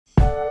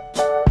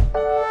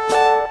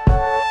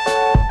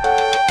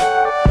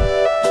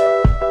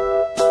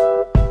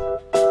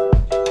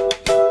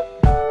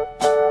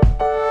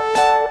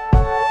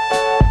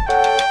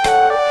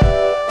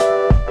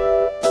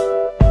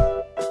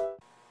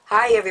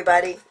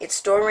everybody,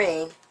 it's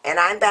Doreen, and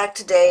I'm back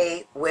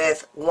today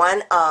with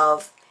one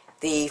of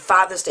the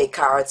Father's Day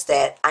cards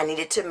that I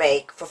needed to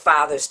make for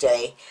Father's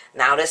Day.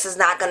 Now this is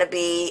not going to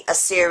be a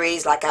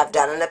series like I've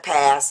done in the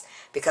past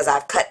because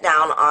I've cut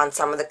down on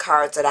some of the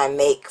cards that I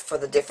make for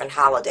the different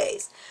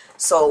holidays.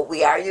 So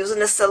we are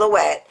using a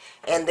silhouette,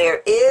 and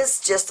there is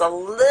just a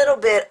little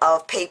bit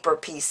of paper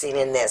piecing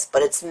in this,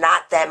 but it's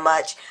not that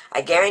much.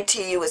 I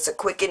guarantee you it's a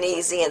quick and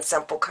easy and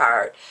simple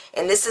card.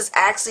 And this is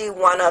actually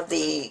one of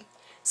the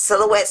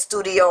Silhouette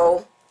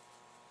Studio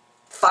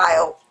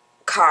file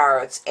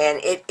cards,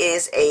 and it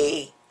is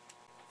a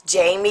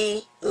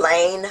Jamie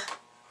Lane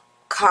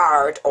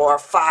card or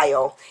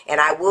file,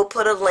 and I will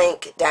put a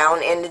link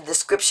down in the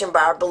description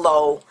bar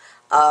below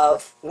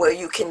of where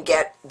you can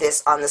get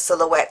this on the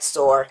Silhouette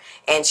store.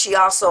 And she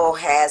also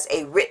has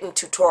a written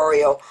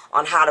tutorial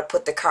on how to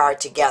put the card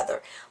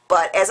together.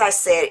 But as I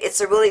said, it's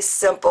a really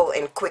simple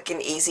and quick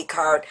and easy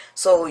card,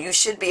 so you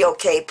should be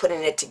okay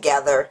putting it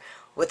together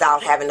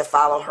without having to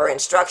follow her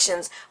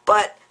instructions.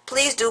 But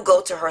please do go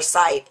to her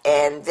site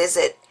and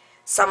visit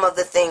some of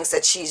the things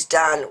that she's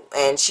done,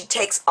 and she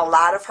takes a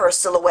lot of her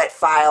silhouette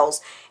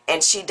files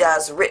and she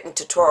does written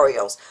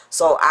tutorials.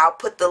 So I'll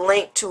put the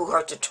link to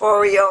her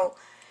tutorial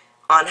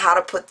on how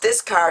to put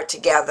this card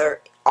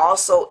together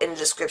also in the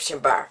description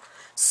bar.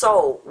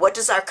 So what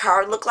does our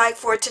card look like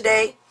for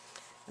today?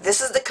 This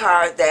is the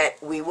card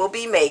that we will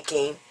be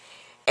making,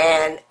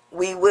 and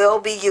we will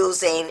be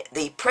using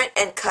the print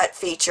and cut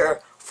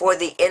feature for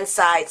the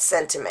inside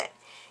sentiment.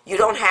 You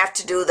don't have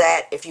to do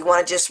that if you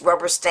want to just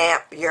rubber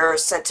stamp your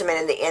sentiment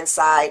in the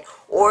inside,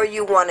 or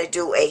you want to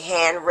do a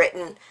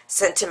handwritten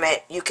sentiment,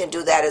 you can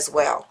do that as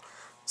well.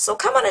 So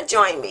come on and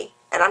join me,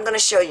 and I'm going to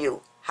show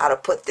you how to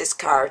put this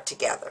card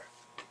together.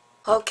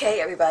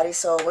 Okay everybody,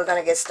 so we're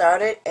going to get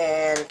started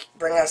and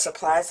bring our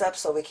supplies up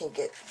so we can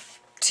get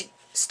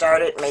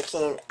started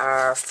making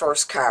our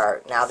first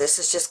card. Now this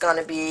is just going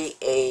to be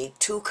a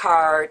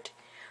 2-card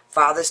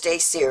Father's Day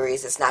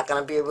series. It's not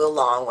going to be a real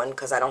long one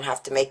because I don't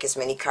have to make as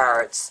many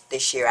cards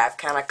this year. I've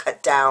kind of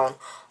cut down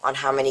on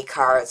how many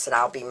cards that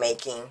I'll be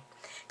making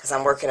because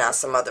I'm working on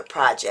some other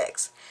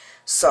projects.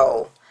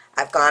 So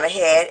I've gone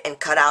ahead and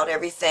cut out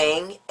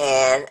everything,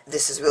 and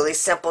this is really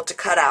simple to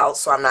cut out,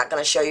 so I'm not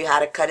going to show you how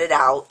to cut it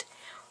out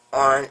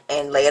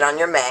and lay it on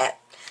your mat.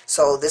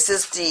 So this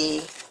is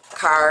the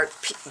card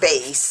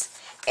base,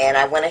 and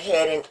I went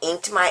ahead and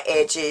inked my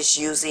edges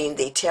using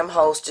the Tim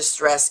Holtz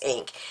Distress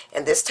ink,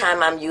 and this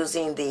time I'm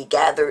using the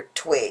Gathered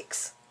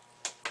Twigs.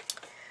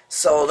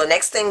 So the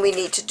next thing we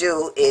need to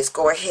do is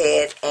go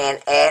ahead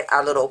and add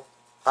our little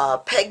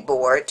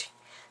pegboard.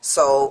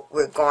 So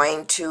we're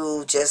going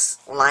to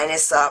just line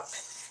this up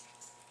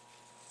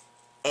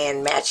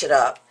and match it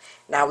up.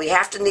 Now we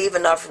have to leave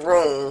enough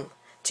room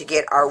to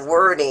get our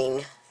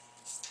wording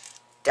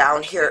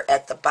down here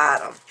at the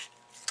bottom.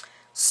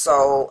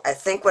 So I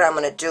think what I'm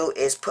going to do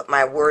is put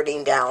my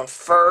wording down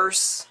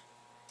first,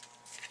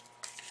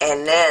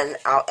 and then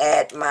I'll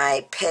add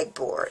my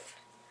pegboard.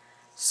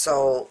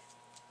 So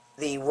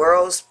the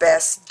World's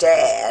Best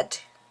Dad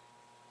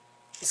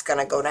is going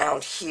to go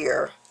down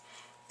here,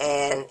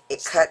 and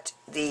it cut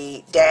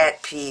the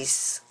dad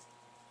piece.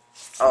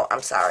 Oh,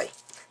 I'm sorry,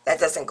 that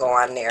doesn't go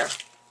on there.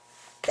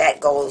 That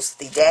goes,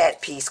 the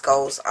dad piece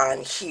goes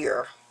on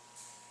here,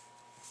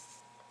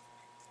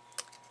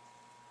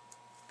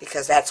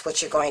 because that's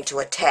what you're going to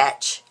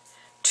attach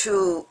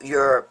to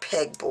your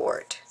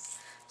pegboard.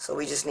 So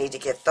we just need to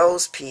get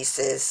those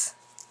pieces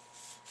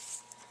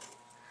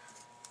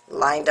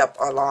lined up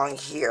along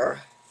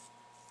here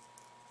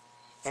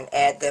and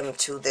add them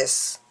to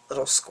this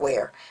little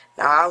square.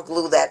 Now I'll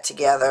glue that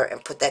together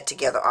and put that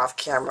together off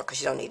camera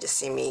because you don't need to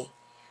see me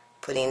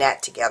putting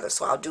that together.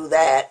 So I'll do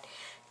that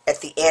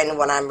at the end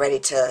when I'm ready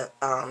to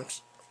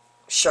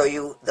show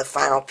you the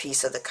final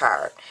piece of the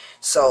card.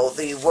 So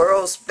the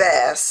World's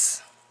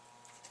Best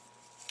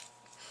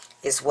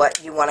is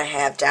what you want to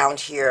have down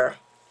here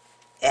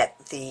at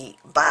the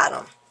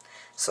bottom.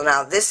 So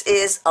now this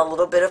is a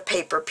little bit of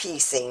paper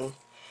piecing.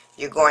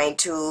 You're going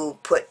to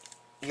put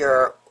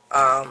your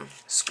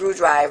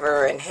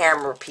screwdriver and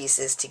hammer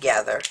pieces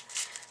together.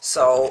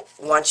 So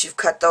once you've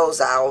cut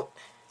those out,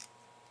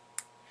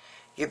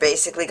 you're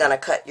basically going to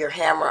cut your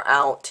hammer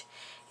out,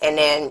 and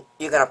then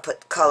you're going to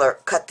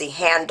cut the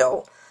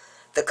handle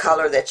the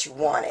color that you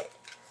want it.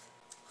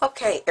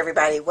 Okay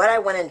everybody, what I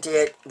went and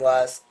did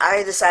was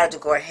I decided to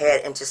go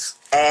ahead and just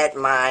add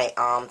my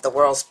the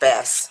World's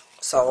Best,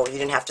 so you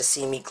didn't have to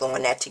see me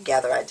gluing that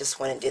together. I just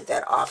went and did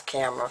that off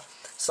camera.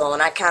 So,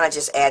 and I kind of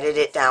just added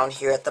it down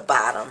here at the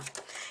bottom,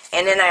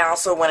 and then I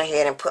also went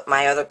ahead and put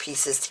my other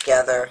pieces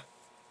together,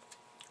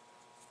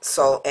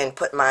 so, and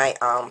put my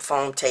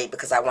foam tape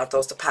because I want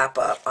those to pop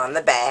up on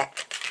the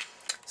back.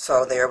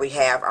 So there we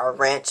have our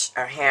wrench,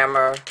 our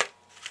hammer,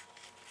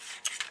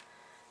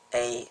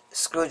 a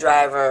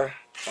screwdriver,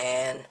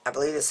 and I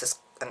believe this is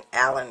an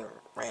Allen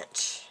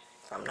wrench,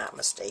 if I'm not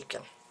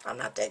mistaken. I'm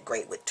not that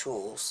great with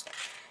tools.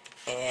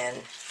 And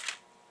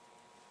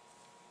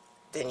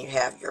then you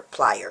have your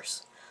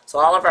pliers. So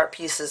all of our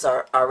pieces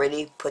are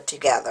already put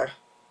together.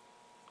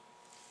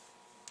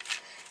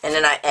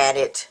 And then I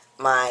added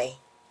my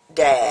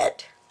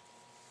dad,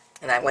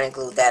 and I went and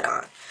glued that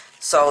on.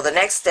 So the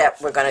next step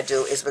we're going to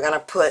do is we're going to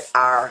put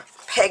our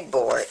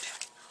pegboard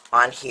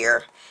on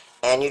here,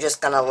 and you're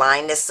just going to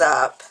line this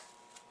up.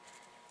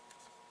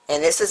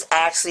 And this is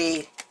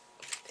actually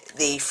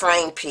the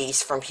frame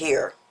piece from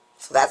here.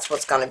 So that's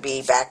what's going to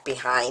be back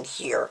behind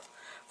here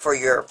for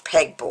your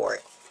pegboard.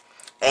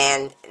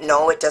 And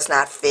no, it does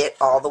not fit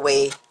all the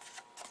way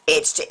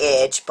edge to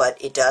edge, but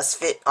it does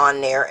fit on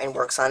there and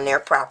works on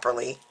there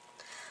properly.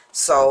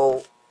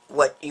 So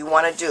what you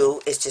want to do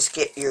is just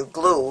get your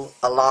glue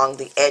along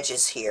the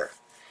edges here.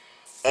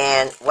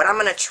 And what I'm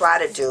going to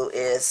try to do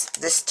is,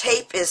 this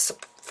tape is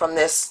from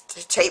this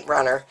tape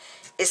runner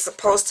is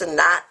supposed to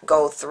not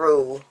go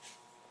through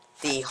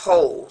the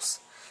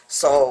holes.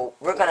 So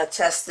we're going to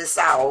test this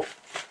out.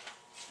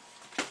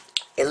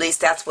 At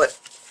least that's what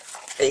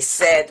they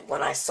said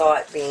when I saw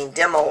it being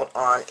demoed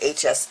on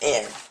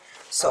HSN.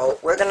 So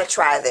we're going to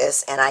try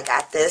this, and I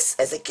got this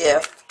as a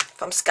gift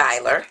from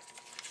Skylar.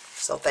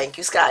 So thank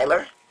you,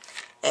 Skylar.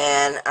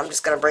 And I'm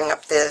just going to bring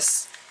up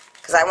this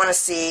because I want to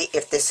see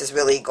if this is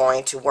really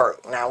going to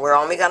work. Now we're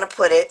only going to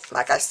put it,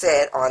 like I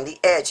said, on the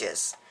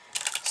edges.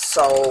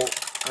 So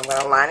I'm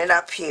going to line it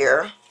up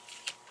here,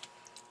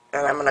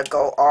 and I'm going to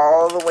go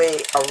all the way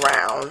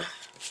around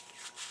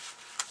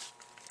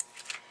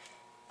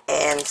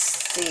and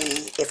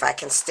see if I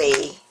can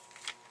stay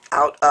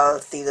out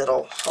of the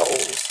little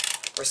holes,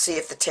 or see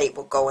if the tape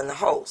will go in the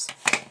holes.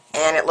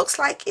 And it looks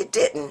like it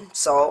didn't,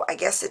 so I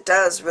guess it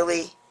does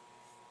really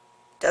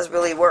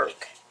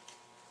work.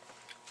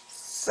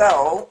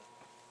 So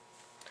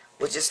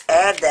we'll just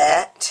add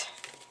that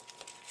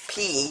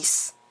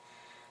piece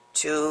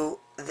to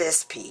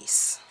this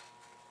piece.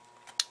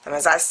 And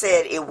as I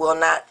said, it will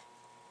not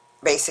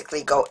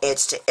basically go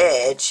edge to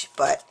edge,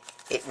 but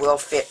it will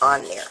fit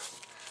on there.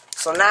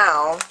 So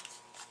now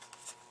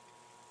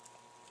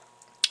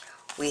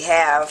we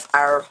have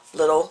our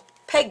little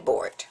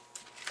pegboard,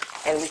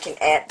 and we can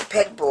add the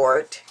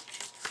pegboard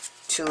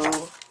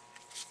to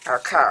our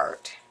card.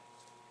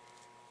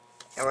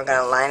 And we're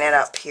going to line it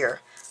up here.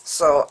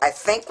 So I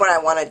think what I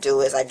want to do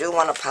is I do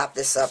want to pop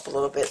this up a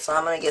little bit, so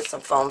I'm going to get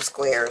some foam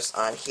squares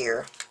on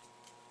here.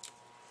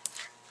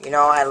 You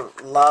know, I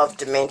love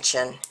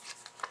dimension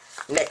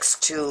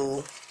next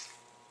to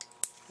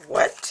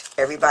what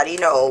everybody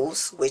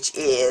knows, which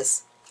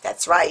is,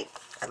 that's right,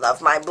 I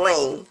love my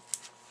bling,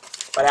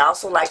 but I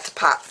also like to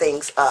pop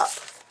things up.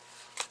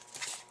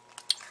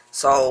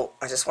 So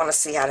I just want to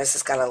see how this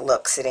is going to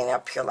look sitting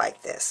up here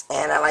like this.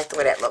 And I like the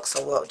way that looks,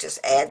 so we'll just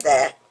add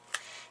that.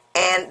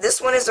 And this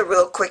one is a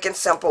real quick and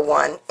simple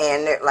one,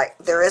 and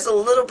there is a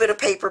little bit of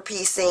paper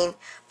piecing,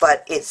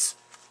 but it's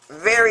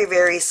very,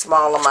 very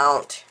small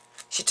amount.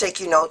 Should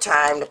take you no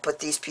time to put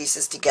these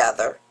pieces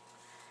together.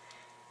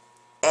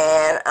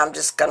 And I'm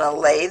just going to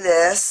lay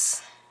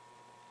this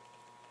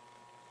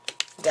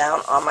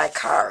down on my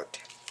card.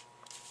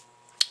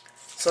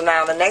 So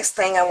now the next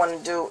thing I want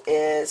to do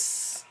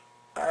is,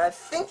 I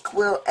think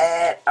we'll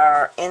add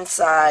our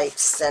inside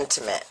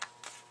sentiment.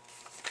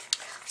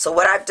 So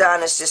what I've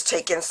done is just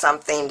taken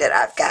something that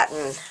I've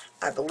gotten,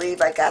 I believe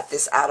I got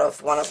this out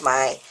of one of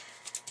my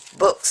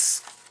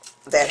books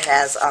that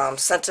has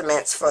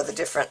sentiments for the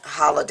different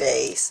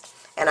holidays.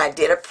 And I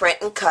did a print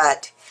and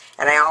cut,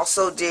 and I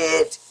also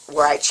did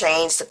where I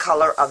changed the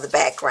color of the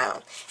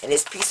background. And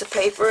this piece of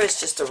paper is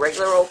just a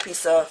regular old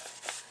piece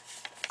of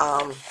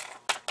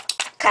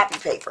copy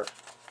paper.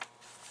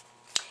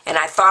 And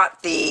I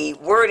thought the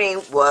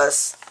wording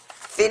was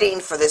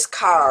fitting for this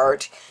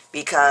card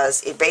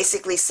because it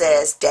basically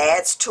says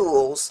Dad's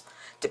Tools,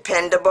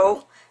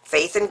 dependable,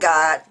 faith in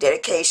God,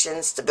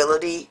 dedication,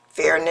 stability,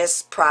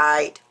 fairness,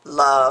 pride,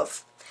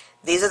 love.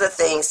 These are the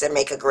things that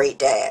make a great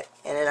dad.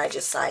 And then I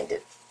just signed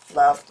it.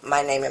 Love,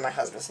 my name and my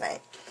husband's name.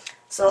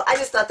 So I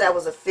just thought that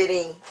was a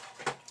fitting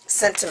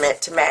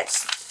sentiment to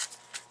match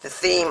the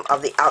theme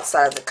of the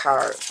outside of the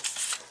card.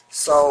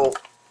 So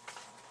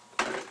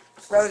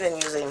rather than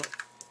using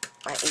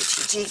my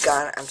HEG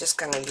gun, I'm just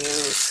going to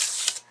use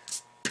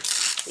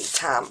the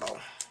Tombow.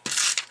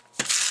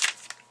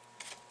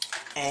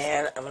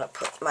 And I'm going to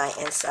put my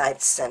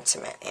inside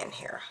sentiment in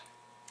here.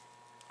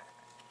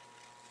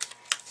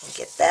 And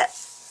get that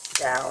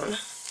down.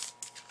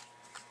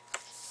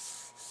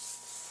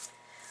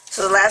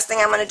 So the last thing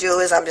I'm going to do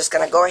is I'm just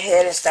going to go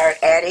ahead and start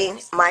adding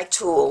my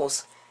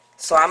tools.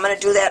 So I'm going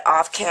to do that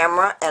off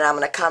camera, and I'm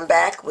going to come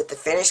back with the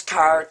finished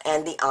card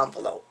and the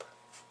envelope.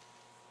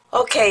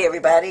 Okay,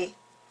 everybody.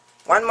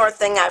 One more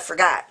thing I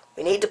forgot.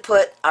 We need to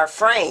put our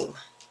frame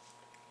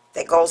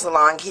that goes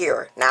along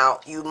here. Now,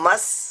 you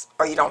must,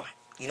 or you don't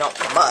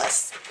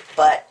must,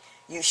 but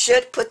you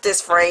should put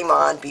this frame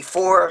on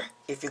before,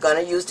 if you're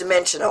going to use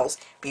dimensionals,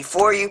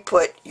 before you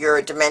put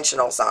your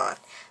dimensionals on.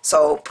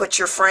 So put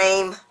your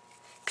frame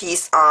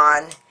piece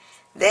on,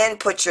 then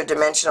put your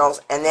dimensionals,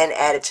 and then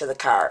add it to the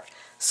card.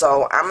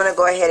 So I'm going to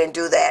go ahead and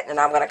do that, and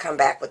I'm going to come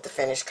back with the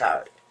finished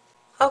card.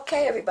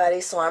 Okay,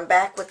 everybody, so I'm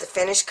back with the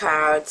finished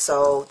card.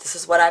 So this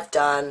is what I've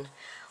done.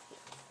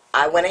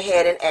 I went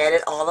ahead and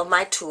added all of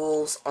my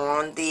tools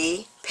on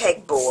the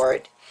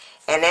pegboard,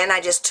 and then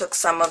I just took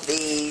some of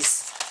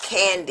these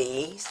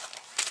candies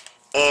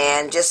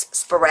and just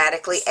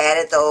sporadically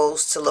added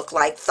those to look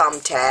like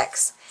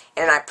thumbtacks,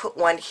 and I put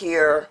one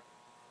here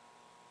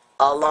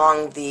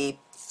along the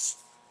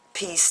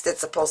piece that's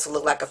supposed to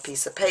look like a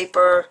piece of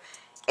paper,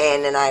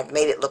 and then I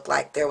made it look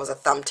like there was a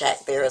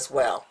thumbtack there as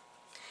well.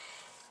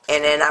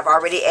 And then I've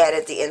already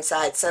added the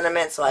inside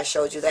sentiment, so I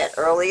showed you that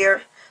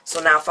earlier. So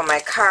now for my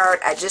card,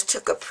 I just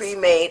took a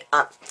pre-made,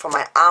 for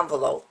my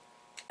envelope,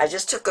 I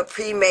just took a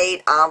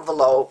pre-made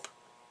envelope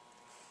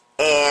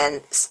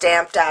and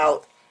stamped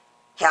out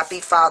Happy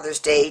Father's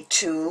Day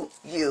to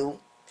you.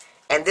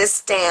 And this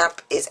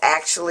stamp is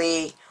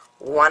actually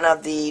one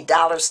of the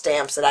dollar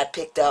stamps that I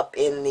picked up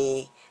in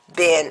the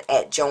bin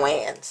at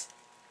Joann's.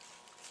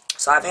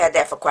 So I've had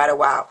that for quite a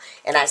while.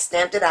 And I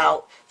stamped it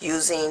out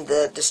using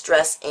the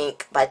Distress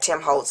ink by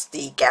Tim Holtz,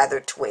 the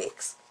Gathered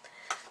Twigs.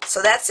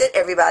 So that's it,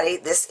 everybody.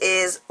 This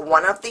is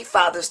one of the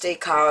Father's Day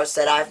cards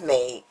that I've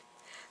made.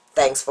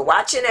 Thanks for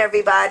watching,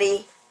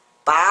 everybody.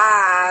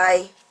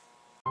 Bye.